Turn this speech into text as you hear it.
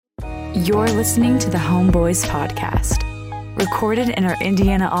You're listening to the Homeboys Podcast, recorded in our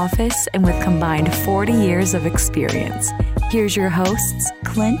Indiana office and with combined 40 years of experience. Here's your hosts,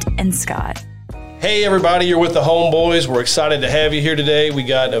 Clint and Scott. Hey everybody, you're with the Homeboys. We're excited to have you here today. We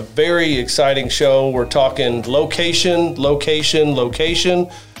got a very exciting show. We're talking location. I'm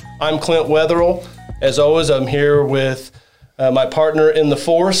Clint Wetherill. As always, I'm here with my partner in the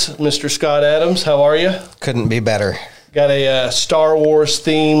force, Mr. Scott Adams. How are you? Couldn't be better. Got a Star Wars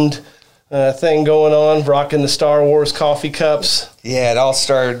themed thing going on, rocking the Star Wars coffee cups. Yeah, it all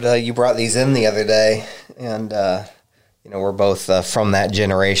started, you brought these in the other day, and, we're both from that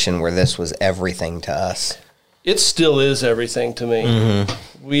generation where this was everything to us. It still is everything to me.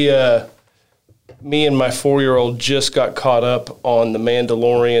 Mm-hmm. Me and my 4-year-old just got caught up on The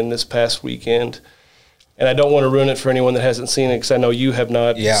Mandalorian this past weekend, and I don't want to ruin it for anyone that hasn't seen it because I know you have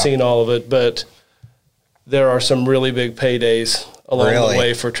not seen all of it, but there are some really big paydays along the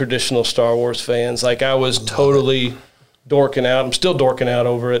way for traditional Star Wars fans. Like, I was totally dorking out. I'm still dorking out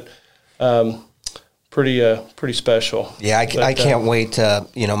over it. Pretty special. Yeah, I can't wait to,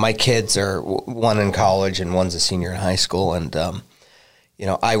 my kids are one in college and one's a senior in high school, and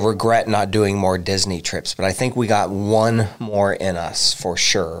I regret not doing more Disney trips, but I think we got one more in us for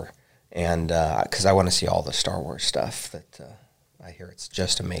sure, and because I want to see all the Star Wars stuff that I hear it's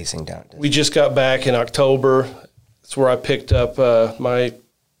just amazing down at Disney. We just got back in October. That's where I picked up my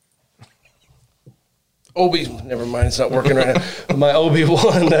never mind, it's not working right now. My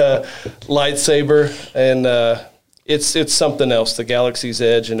Obi-Wan lightsaber, and it's something else. The Galaxy's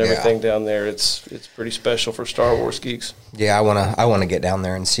Edge and everything down there. It's pretty special for Star Wars geeks. Yeah, I wanna get down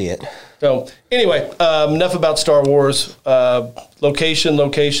there and see it. So anyway, enough about Star Wars. Location.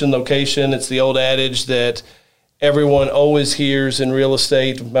 It's the old adage that everyone always hears in real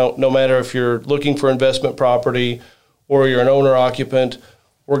estate, no matter if you're looking for investment property or you're an owner-occupant.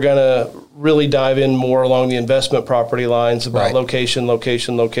 We're going to really dive in more along the investment property lines about location.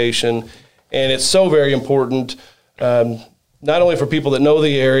 And it's so very important, not only for people that know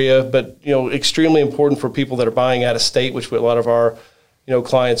the area, but, extremely important for people that are buying out of state, which a lot of our,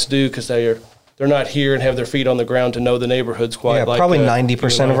 clients do because they're not here and have their feet on the ground to know the neighborhoods quite like that. Probably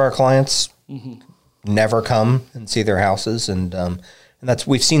 90% of our clients never come and see their houses. And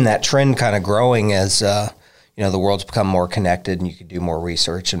we've seen that trend kind of growing as, the world's become more connected and you can do more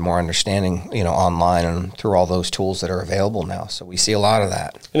research and more understanding, online and through all those tools that are available now. So we see a lot of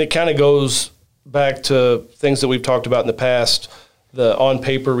that. And it kind of goes back to things that we've talked about in the past, the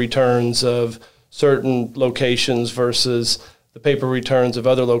on-paper returns of certain locations versus the paper returns of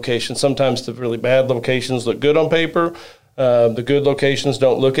other locations. Sometimes the really bad locations look good on paper. The good locations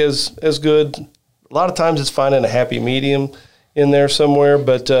don't look as good. A lot of times it's finding a happy medium in there somewhere,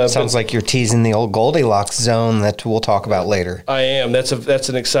 but sounds like you're teasing the old Goldilocks zone that we'll talk about later. I am. That's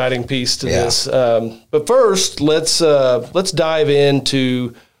an exciting piece to this. But first, let's dive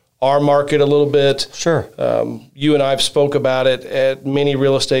into our market a little bit. Sure. You and I have spoke about it at many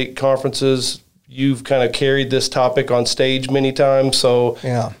real estate conferences. You've kind of carried this topic on stage many times, so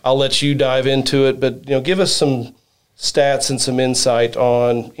I'll let you dive into it. But give us some stats and some insight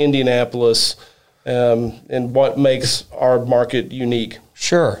on Indianapolis. And what makes our market unique.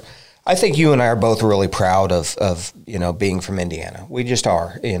 Sure. I think you and I are both really proud of being from Indiana. We just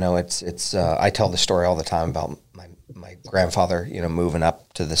are. It's I tell the story all the time about my grandfather, moving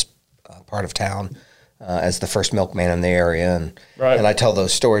up to this part of town as the first milkman in the area, and I tell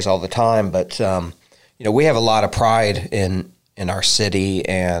those stories all the time. But we have a lot of pride in our city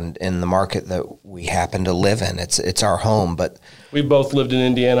and in the market that we happen to live in. It's our home, but we both lived in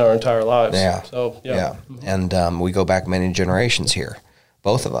Indiana our entire lives. Yeah. So, yeah. And we go back many generations here,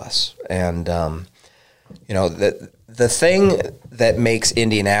 both of us. And, the thing that makes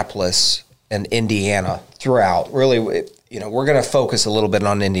Indianapolis and Indiana throughout, really, we're going to focus a little bit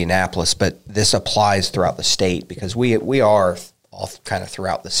on Indianapolis, but this applies throughout the state because we are all kind of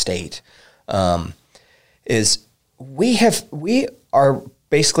throughout the state, is we are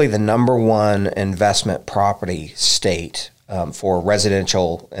basically the number one investment property state for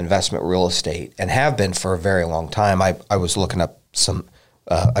residential investment real estate, and have been for a very long time. I was looking up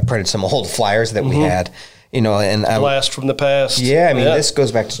I printed some old flyers that we had, and blast from the past. Yeah, this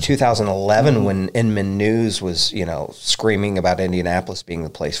goes back to 2011 when Inman News was, screaming about Indianapolis being the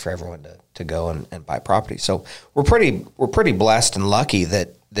place for everyone to go and buy property. So we're pretty blessed and lucky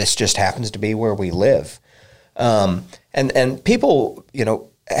that this just happens to be where we live. And people,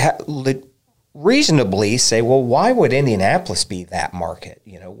 reasonably say, well, why would Indianapolis be that market?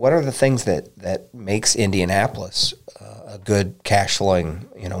 You know, what are the things that makes Indianapolis a good cash flowing,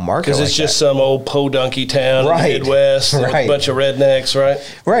 market? Because it's just some old podunky town in the Midwest, with a bunch of rednecks, right?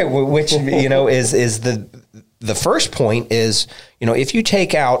 Right, which, is the first point is, if you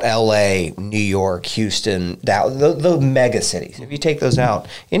take out L.A., New York, Houston, Dallas, the mega cities, if you take those out,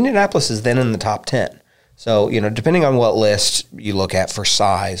 Indianapolis is then in the top 10. So, depending on what list you look at for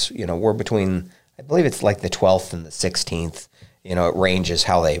size, we're between, I believe it's like the 12th and the 16th. It ranges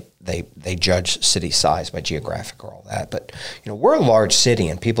how they judge city size by geographic or all that. But, we're a large city,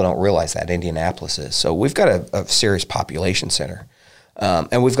 and people don't realize that Indianapolis is. So we've got a serious population center.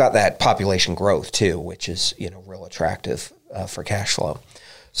 And we've got that population growth, too, which is, real attractive for cash flow.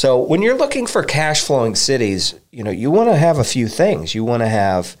 So when you're looking for cash flowing cities, you want to have a few things. You want to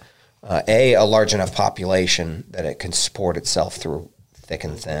have a large enough population that it can support itself through thick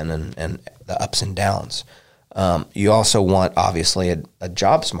and thin and the ups and downs. You also want, obviously, a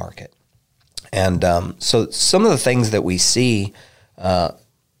jobs market. And so some of the things that we see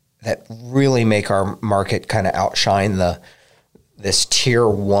that really make our market kind of outshine this tier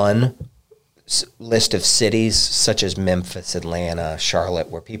one list of cities, such as Memphis, Atlanta, Charlotte,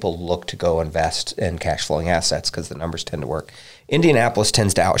 where people look to go invest in cash flowing assets because the numbers tend to work. Indianapolis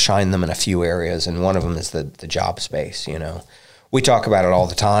tends to outshine them in a few areas, and one of them is the job space. We talk about it all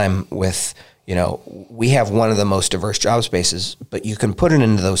the time with, we have one of the most diverse job spaces, but you can put it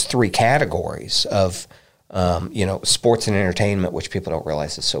into those three categories of, sports and entertainment, which people don't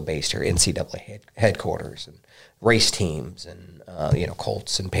realize is so based here, NCAA headquarters and race teams and,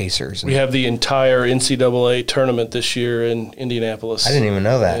 Colts and Pacers. We have the entire NCAA tournament this year in Indianapolis. I didn't even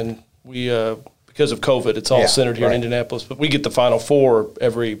know that. And we, because of COVID, it's all centered here in Indianapolis, but we get the Final Four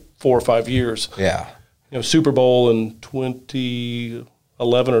every 4 or 5 years. Yeah. Super Bowl in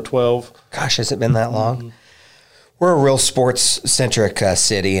 2011 or 12. Gosh, has it been that long? Mm-hmm. We're a real sports-centric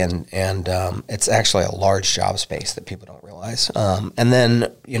city, and it's actually a large job space that people don't realize. And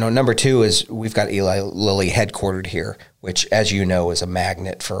then, number two is we've got Eli Lilly headquartered here, which, as you know, is a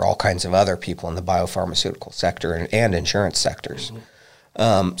magnet for all kinds of other people in the biopharmaceutical sector and insurance sectors.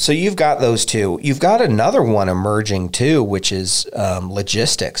 Mm-hmm. So you've got those two. You've got another one emerging, too, which is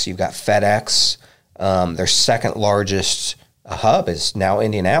logistics. You've got FedEx. Their second largest hub is now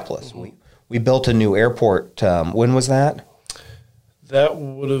Indianapolis. Mm-hmm. We built a new airport. When was that? That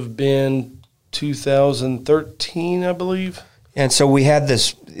would have been 2013, I believe. And so we had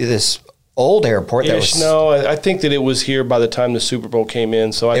this old airport. No, I think that it was here by the time the Super Bowl came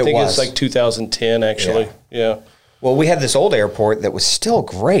in. So I think it's like 2010, actually. Yeah. Well, we had this old airport that was still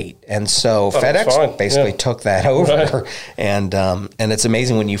great, and so FedEx basically took that over. Right. And it's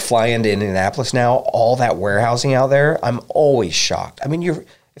amazing when you fly into Indianapolis now, all that warehousing out there. I'm always shocked. I mean,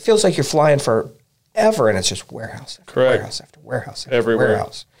 it feels like you're flying forever, and it's just warehouse after warehouse after warehouse after everywhere.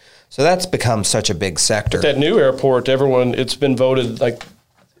 Warehouse. So that's become such a big sector. But that new airport, it's been voted like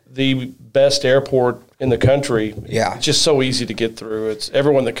the best airport in the country. Yeah. It's just so easy to get through. It's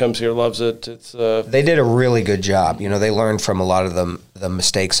everyone that comes here loves it. They did a really good job. They learned from a lot of the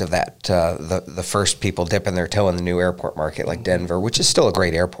mistakes of that. The first people dipping their toe in the new airport market, like Denver, which is still a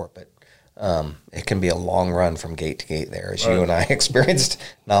great airport, but it can be a long run from gate to gate there, as you and I experienced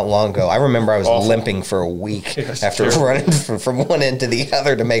not long ago. I remember I was limping for a week after running from one end to the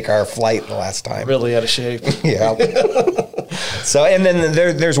other to make our flight the last time. Really out of shape. Yeah. So, and then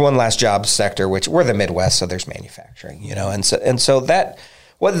there's one last job sector, which we're the Midwest, so there's manufacturing, and so that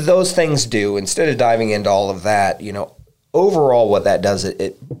what those things do, instead of diving into all of that, overall what that does,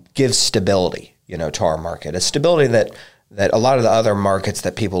 it gives stability, to our market, a stability that a lot of the other markets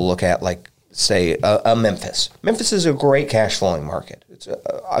that people look at, like, say, Memphis. Memphis is a great cash flowing market.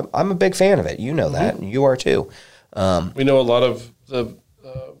 I'm a big fan of it. You know that, and you are too. We know a lot of the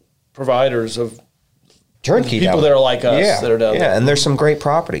providers of turnkey people that are like us that are down there. Yeah, and there's some great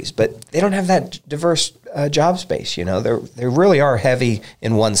properties, but they don't have that diverse job space. They really are heavy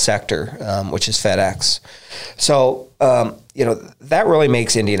in one sector, which is FedEx. So that really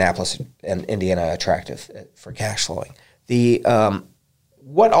makes Indianapolis and Indiana attractive for cash flowing.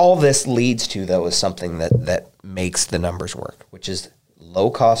 What all this leads to, though, is something that makes the numbers work, which is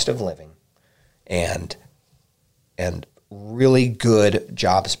low cost of living and really good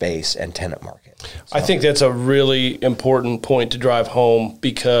job space and tenant market. So I think that's a really important point to drive home,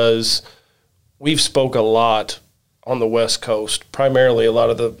 because we've spoke a lot on the West Coast. Primarily, a lot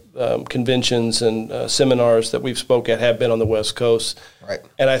of the conventions and seminars that we've spoke at have been on the West Coast. Right.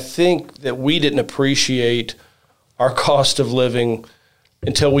 And I think that we didn't appreciate our cost of living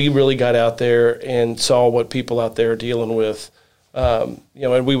until we really got out there and saw what people out there are dealing with.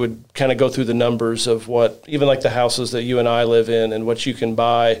 And we would kind of go through the numbers of what, even like the houses that you and I live in and what you can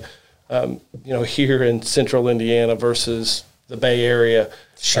buy, here in central Indiana versus the Bay Area.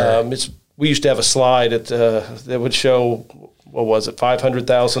 Sure. We used to have a slide that would show, what was it,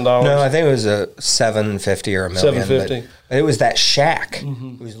 $500,000? No, I think it was a $750 or $1 million. $750. But it was that shack.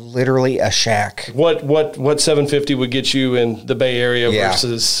 It was literally a shack. What $750 would get you in the Bay Area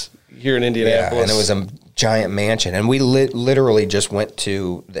versus here in Indianapolis? Yeah, and it was a giant mansion. And we literally just went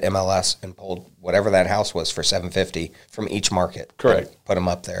to the MLS and pulled whatever that house was for $750 from each market. Correct. Put them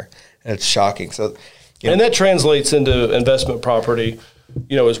up there. And it's shocking. So, and that translates into investment property,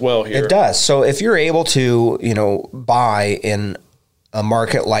 as well here. It does. So if you're able to, buy in a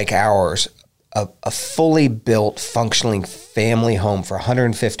market like ours, a fully built, functioning family home for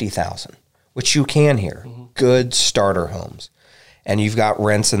 $150,000, which you can here, good starter homes, and you've got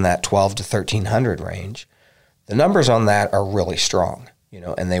rents in that $1,200 to $1,300 range, the numbers on that are really strong,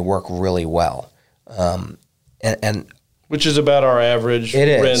 and they work really well. And which is about our average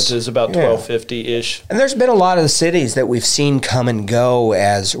rent is about $1,250-ish. And there's been a lot of cities that we've seen come and go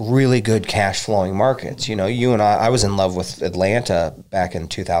as really good cash flowing markets. You and I was in love with Atlanta back in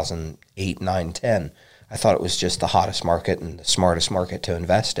 2008, 9, 10. I thought it was just the hottest market and the smartest market to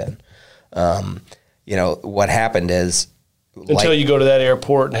invest in. What happened is until you go to that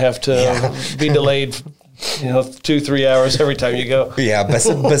airport and have to be delayed 2-3 hours every time you go. Yeah.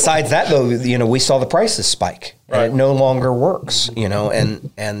 Besides that, though, we saw the prices spike. Right. And it no longer works.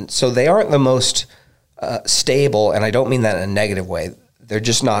 And so they aren't the most stable. And I don't mean that in a negative way. They're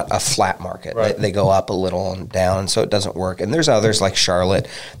just not a flat market. Right. They go up a little and down, and so it doesn't work. And there's others like Charlotte.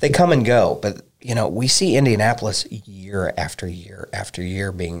 They come and go. But we see Indianapolis year after year after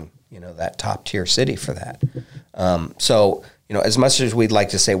year being that top tier city for that. So as much as we'd like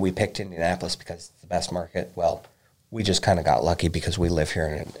to say we picked Indianapolis because it's the best market, well, we just kind of got lucky because we live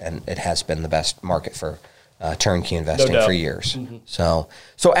here, and it has been the best market for turnkey investing for years. Mm-hmm.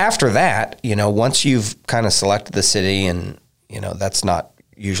 So after that, once you've kind of selected the city, and that's not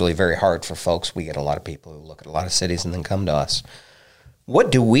usually very hard for folks. We get a lot of people who look at a lot of cities and then come to us.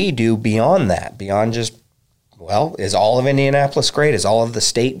 What do we do beyond that? Beyond just, is all of Indianapolis great? Is all of the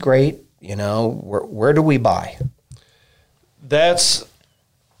state great? Where do we buy? That's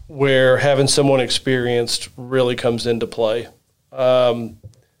where having someone experienced really comes into play.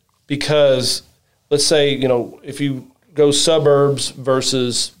 Because let's say, if you go suburbs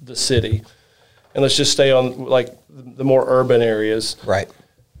versus the city, and let's just stay on like the more urban areas. Right.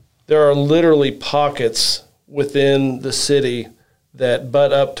 There are literally pockets within the city that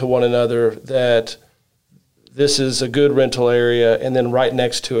butt up to one another, that this is a good rental area, and then right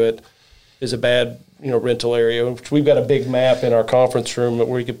next to it is a bad rental area. We've got a big map in our conference room where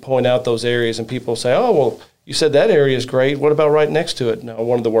we could point out those areas, and people say, oh, well, you said that area is great. What about right next to it? No,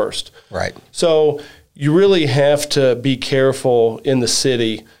 one of the worst. Right. So you really have to be careful in the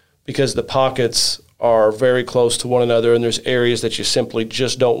city because the pockets are very close to one another, and there's areas that you simply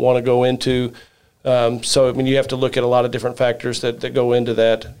just don't want to go into. You have to look at a lot of different factors that go into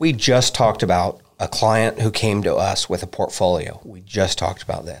that. We just talked about a client who came to us with a portfolio. We just talked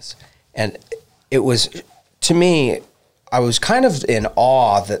about this. And it was, to me, I was kind of in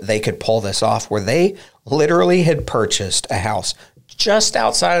awe that they could pull this off, where they literally had purchased a house just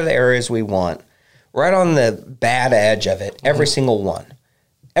outside of the areas we want, right on the bad edge of it, every single one.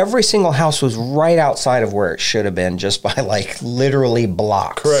 Every single house was right outside of where it should have been, just by literally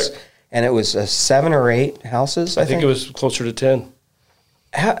blocks. Correct. And it was 7 or 8 houses, I think. It was closer to 10.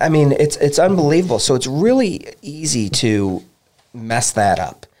 I mean, it's unbelievable. So it's really easy to mess that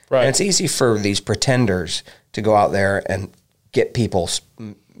up. Right. And it's easy for these pretenders to go out there and get people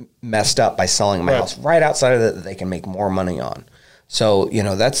messed up by selling them a house right outside of that they can make more money on. So,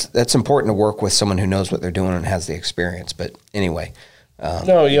 that's important to work with someone who knows what they're doing and has the experience. But anyway.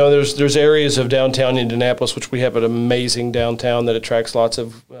 There's areas of downtown Indianapolis, which we have an amazing downtown that attracts lots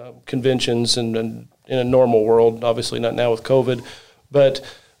of conventions and in a normal world, obviously not now with COVID. But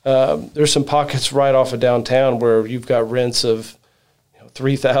there's some pockets right off of downtown where you've got rents of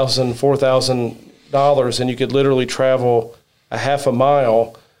 $3,000, $4,000, and you could literally travel a half a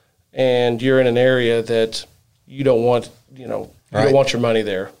mile, and you're in an area that you don't want, don't want your money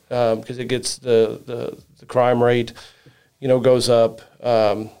there because it gets the crime rate, goes up.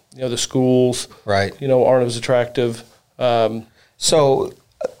 The schools, aren't as attractive. So,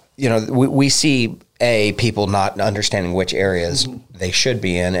 we see people not understanding which areas they should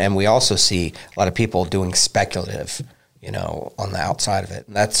be in, and we also see a lot of people doing speculative, on the outside of it.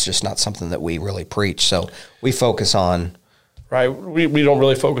 And that's just not something that we really preach. So we focus on Right. We don't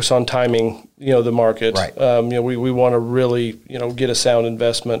really focus on timing, the market. Right. We want to really, get a sound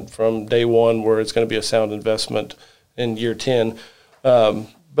investment from day one where it's going to be a sound investment in year 10.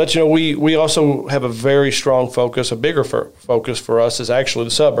 But, we also have a very strong focus. A bigger focus for us is actually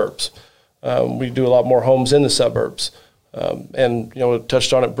the suburbs. We do a lot more homes in the suburbs. And,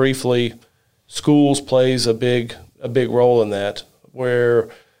 touched on it briefly, schools plays a big role in that, where,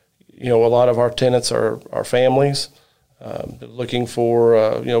 a lot of our tenants are families. They're looking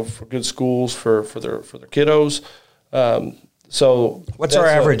for for good schools for their kiddos. So what's our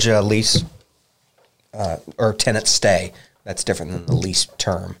average lease or tenant stay? That's different than the lease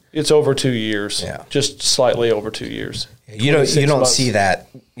term. It's over 2 years. Yeah, just slightly over 2 years. You don't months. See that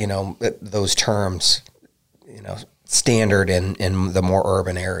those terms standard in the more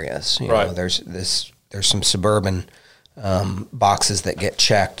urban areas. Right. There's some suburban boxes that get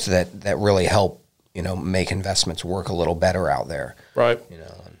checked that really help make investments work a little better out there. Right.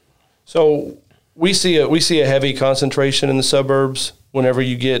 So we see a heavy concentration in the suburbs. Whenever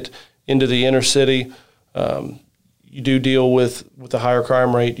you get into the inner city, you do deal with the higher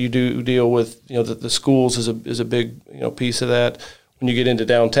crime rate. You do deal with the schools is a big piece of that. When you get into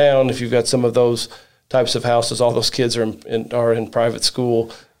downtown, if you've got some of those types of houses, all those kids are in private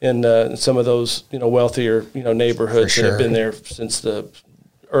school in some of those wealthier neighborhoods sure. that have been there since the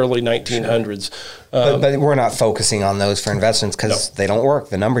early 1900s. But we're not focusing on those for investments because they don't work.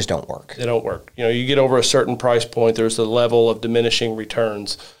 The numbers don't work. They don't work. You get over a certain price point, there's a level of diminishing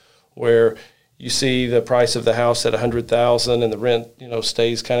returns where you see the price of the house at $100,000 and the rent,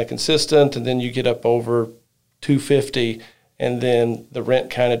 stays kind of consistent, and then you get up over $250,000, and then the rent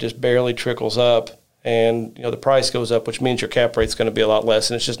kind of just barely trickles up, and the price goes up, which means your cap rate's going to be a lot less,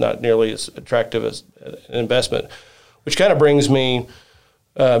 and it's just not nearly as attractive as an investment. Which kind of brings me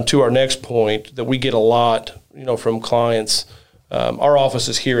to our next point that we get a lot, from clients. Our office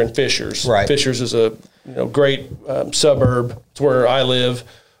is here in Fishers. Right. Fishers is a great suburb. It's where I live.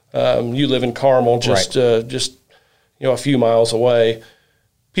 You live in Carmel, just a few miles away.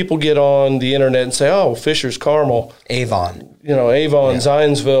 People get on the internet and say, "Oh, Fishers, Carmel, Avon,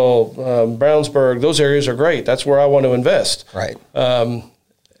 Zionsville, Brownsburg. Those areas are great. That's where I want to invest." Right.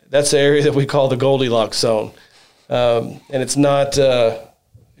 That's the area that we call the Goldilocks zone, and it's not.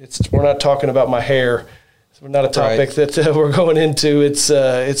 We're not talking about my hair. It's not a topic that we're going into. It's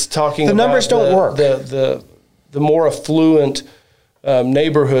talking about the numbers don't work. The more affluent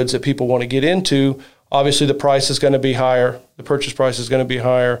neighborhoods that people want to get into. Obviously, the price is going to be higher. The purchase price is going to be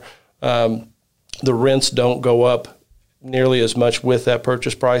higher. The rents don't go up nearly as much with that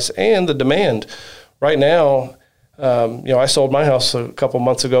purchase price, and the demand. Right now, I sold my house a couple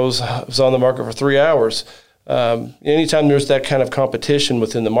months ago. It was on the market for 3 hours. Anytime there's that kind of competition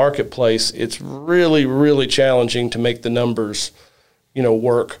within the marketplace, it's really, really challenging to make the numbers,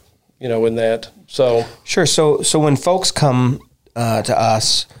 work, in that. So sure. So when folks come to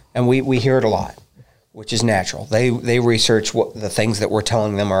us, and we hear it a lot, which is natural. They research what the things that we're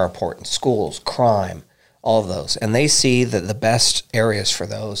telling them are important: schools, crime, all of those, and they see that the best areas for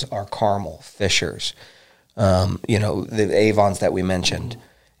those are Carmel, Fishers, the Avons that we mentioned,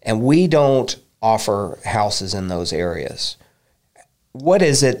 and we don't offer houses in those areas. What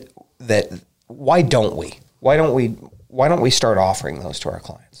is it why don't we start offering those to our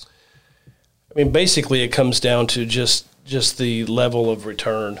clients? I mean, basically it comes down to just the level of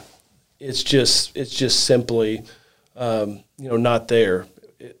return. It's just simply not there.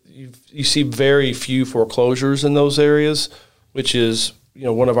 You see very few foreclosures in those areas, which is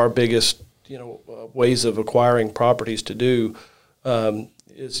one of our biggest ways of acquiring properties to do.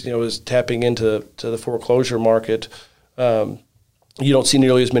 Is tapping into the foreclosure market. You don't see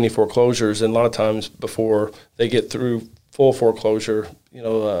nearly as many foreclosures, and a lot of times before they get through full foreclosure,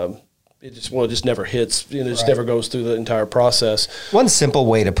 it just never hits. It just never goes through the entire process. One simple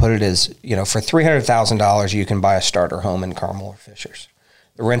way to put it is, for $300,000, you can buy a starter home in Carmel or Fishers.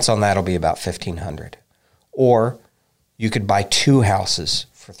 The rents on that will be about $1,500, or you could buy 2 houses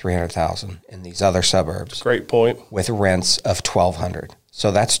for $300,000 in these other suburbs. Great point. With rents of $1,200. So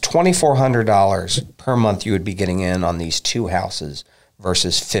that's $2,400 per month you would be getting in on these 2 houses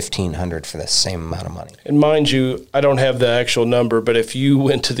versus $1,500 for the same amount of money. And mind you, I don't have the actual number, but if you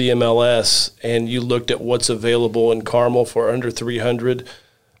went to the MLS and you looked at what's available in Carmel for under $300,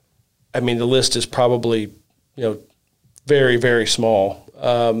 I mean, the list is probably, very, very small.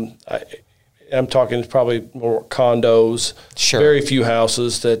 I'm talking probably more condos, sure. Very few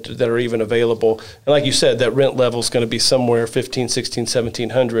houses that are even available. And like you said, that rent level is going to be somewhere $1,500, $1,600,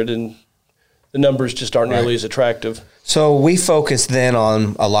 $1,700, and the numbers just aren't nearly as attractive. So we focus then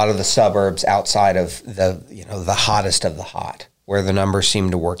on a lot of the suburbs outside of the hottest of the hot, where the numbers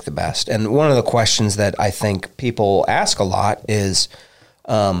seem to work the best. And one of the questions that I think people ask a lot is,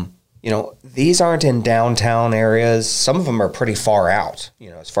 these aren't in downtown areas. Some of them are pretty far out,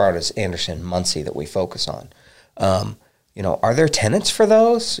 as far as Anderson, Muncie that we focus on. Are there tenants for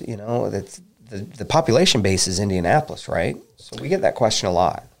those? The population base is Indianapolis, right? So we get that question a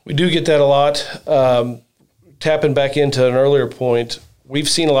lot. We do get that a lot. Tapping back into an earlier point, we've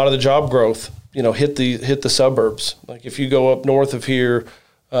seen a lot of the job growth, hit the suburbs. Like if you go up north of here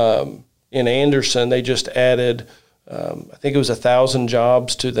in Anderson, they just added, I think it was 1,000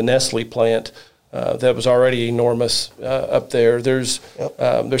 jobs to the Nestle plant. That was already enormous up there. There's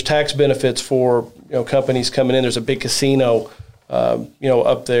tax benefits for companies coming in. There's a big casino,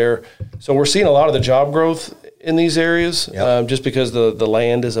 up there. So we're seeing a lot of the job growth in these areas, just because the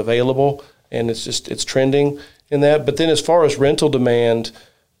land is available and it's trending in that. But then as far as rental demand,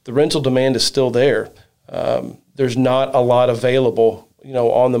 the rental demand is still there. There's not a lot available,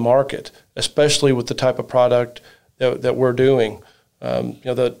 on the market, especially with the type of product that we're doing. The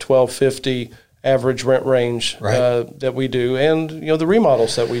 $1,250 average rent range that we do, and the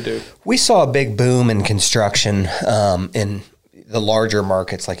remodels that we do. We saw a big boom in construction in the larger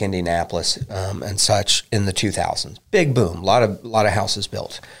markets like Indianapolis and such in the 2000s. Big boom, a lot of houses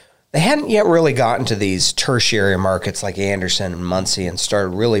built. They hadn't yet really gotten to these tertiary markets like Anderson and Muncie and started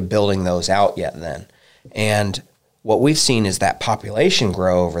really building those out yet then. And what we've seen is that population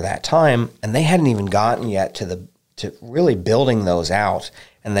grow over that time, and they hadn't even gotten yet to really building those out,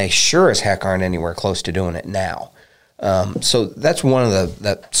 and they sure as heck aren't anywhere close to doing it now. So that's one of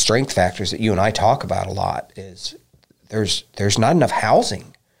the strength factors that you and I talk about a lot is there's not enough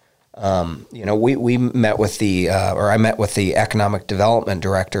housing. We met with I met with the economic development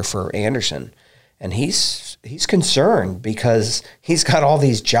director for Anderson, and he's concerned because he's got all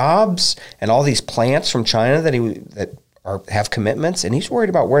these jobs and all these plants from China that have commitments, and he's worried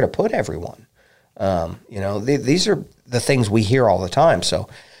about where to put everyone. These are the things we hear all the time. So,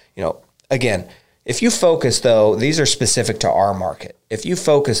 again, if you focus though, these are specific to our market. If you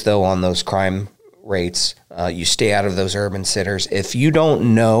focus though on those crime rates, you stay out of those urban centers. If you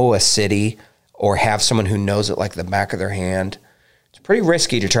don't know a city or have someone who knows it like the back of their hand, it's pretty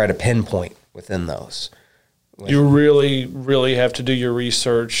risky to try to pinpoint within those. You really, really have to do your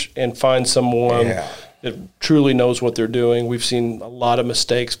research and find someone that truly knows what they're doing. We've seen a lot of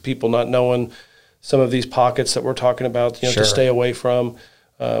mistakes, people not knowing some of these pockets that we're talking about, to stay away from.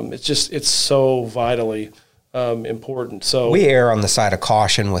 It's so vitally important. So we err on the side of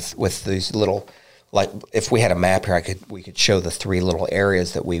caution with these little, like if we had a map here, we could show the 3 little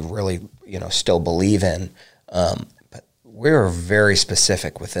areas that we really, still believe in. But we're very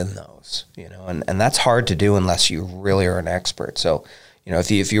specific within those, and that's hard to do unless you really are an expert. So,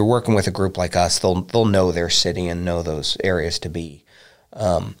 if you're working with a group like us, they'll know their city and know those areas to be.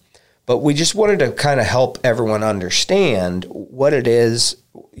 But we just wanted to kind of help everyone understand what it is.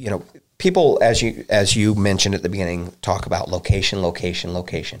 People, as you mentioned at the beginning, talk about location,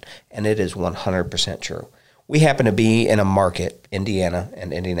 and it is 100% true. We happen to be in a market, Indiana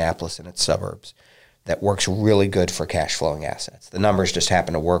and Indianapolis and its suburbs, that works really good for cash flowing assets. The numbers just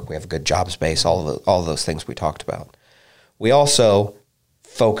happen to work. We have a good job space, all of those things we talked about. We also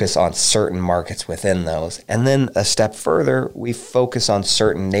focus on certain markets within those. And then a step further, we focus on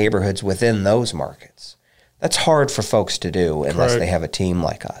certain neighborhoods within those markets. That's hard for folks to do unless they have a team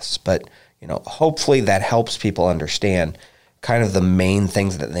like us. But, hopefully that helps people understand kind of the main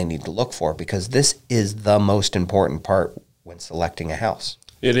things that they need to look for, because this is the most important part when selecting a house.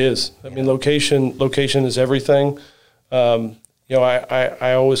 It is. I mean, location is everything. I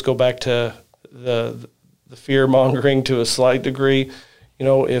always go back to the fear mongering to a slight degree.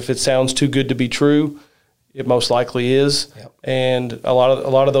 If it sounds too good to be true, it most likely is. Yep. And a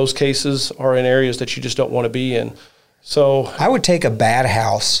lot of those cases are in areas that you just don't want to be in. So I would take a bad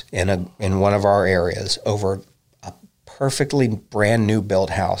house in one of our areas over a perfectly brand new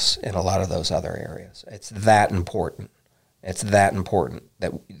built house in a lot of those other areas. It's that important. It's that important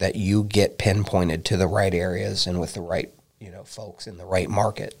that you get pinpointed to the right areas and with the right folks in the right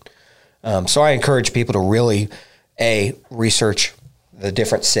market. So I encourage people to really research the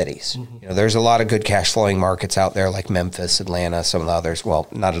different cities. Mm-hmm. There's a lot of good cash flowing markets out there like Memphis, Atlanta, some of the others. Well,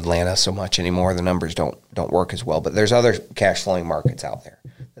 not Atlanta so much anymore. The numbers don't work as well, but there's other cash flowing markets out there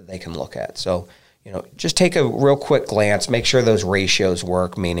that they can look at. So, just take a real quick glance, make sure those ratios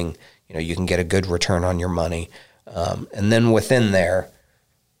work, meaning, you can get a good return on your money. And then within there,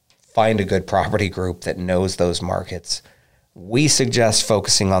 find a good property group that knows those markets. We suggest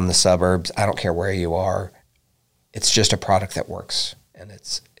focusing on the suburbs. I don't care where you are. It's just a product that works, and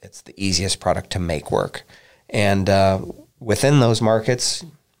it's the easiest product to make work. And within those markets,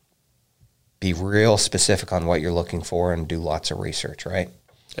 be real specific on what you're looking for and do lots of research, right?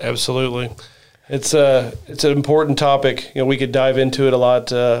 Absolutely. It's an important topic. We could dive into it a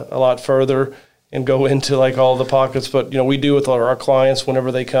lot further and go into like all the pockets, but we do with our clients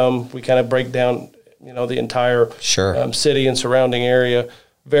whenever they come. We kind of break down the entire city and surrounding area.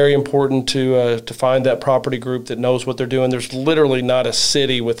 Very important to find that property group that knows what they're doing. There's literally not a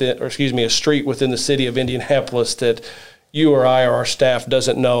street within the city of Indianapolis that you or I or our staff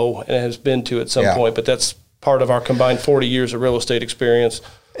doesn't know and has been to at some point. But that's part of our combined 40 years of real estate experience.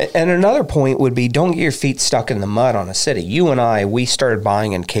 And another point would be, don't get your feet stuck in the mud on a city. You and I, we started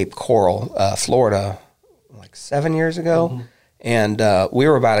buying in Cape Coral, Florida, like 7 years ago. And we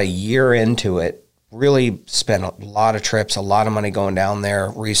were about a year into it. Really spent a lot of trips, a lot of money going down there,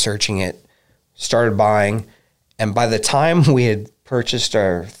 researching it, started buying. And by the time we had purchased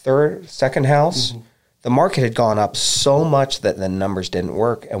our second house, the market had gone up so much that the numbers didn't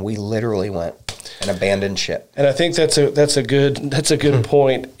work, and we literally went and abandoned ship. And I think that's a good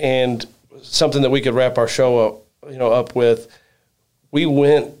point, and something that we could wrap our show up with. We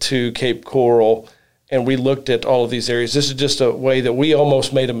went to Cape Coral and we looked at all of these areas. This is just a way that we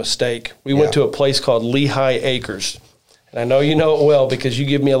almost made a mistake. We went to a place called Lehigh Acres. And I know you know it well because you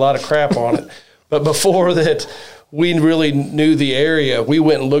give me a lot of crap on it. But before that, we really knew the area. We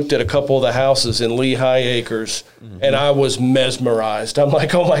went and looked at a couple of the houses in Lehigh Acres, and I was mesmerized. I'm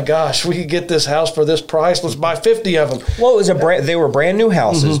like, oh my gosh, we could get this house for this price. Let's buy 50 of them. Well, it was they were brand new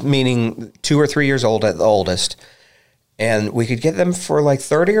houses, meaning 2 or 3 years old at the oldest. And we could get them for like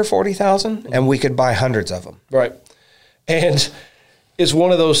 30 or 40,000, and we could buy hundreds of them. Right. And it's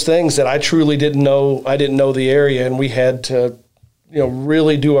one of those things that I truly didn't know. I didn't know the area, and we had to,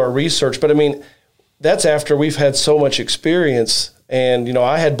 really do our research. But I mean, that's after we've had so much experience. And,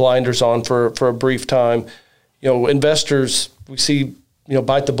 I had blinders on for a brief time. Investors, we see,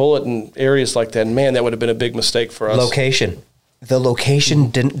 bite the bullet in areas like that. And man, that would have been a big mistake for us. Location. The location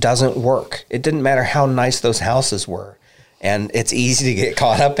doesn't work. It didn't matter how nice those houses were. And it's easy to get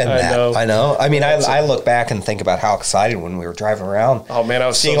caught up in that. I know. I mean, I look back and think about how excited when we were driving around. Oh, man, I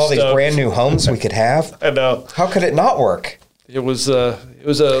was seeing so all these stoked. brand new homes we could have. I know. How could it not work? It was a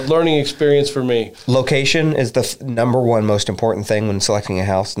learning experience for me. Location is the number one most important thing when selecting a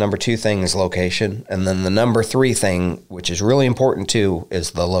house. Number 2 thing is location. And then the number 3 thing, which is really important too,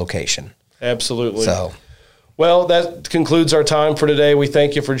 is the location. Absolutely. So, well, that concludes our time for today. We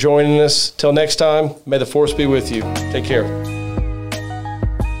thank you for joining us. Till next time, may the force be with you. Take care.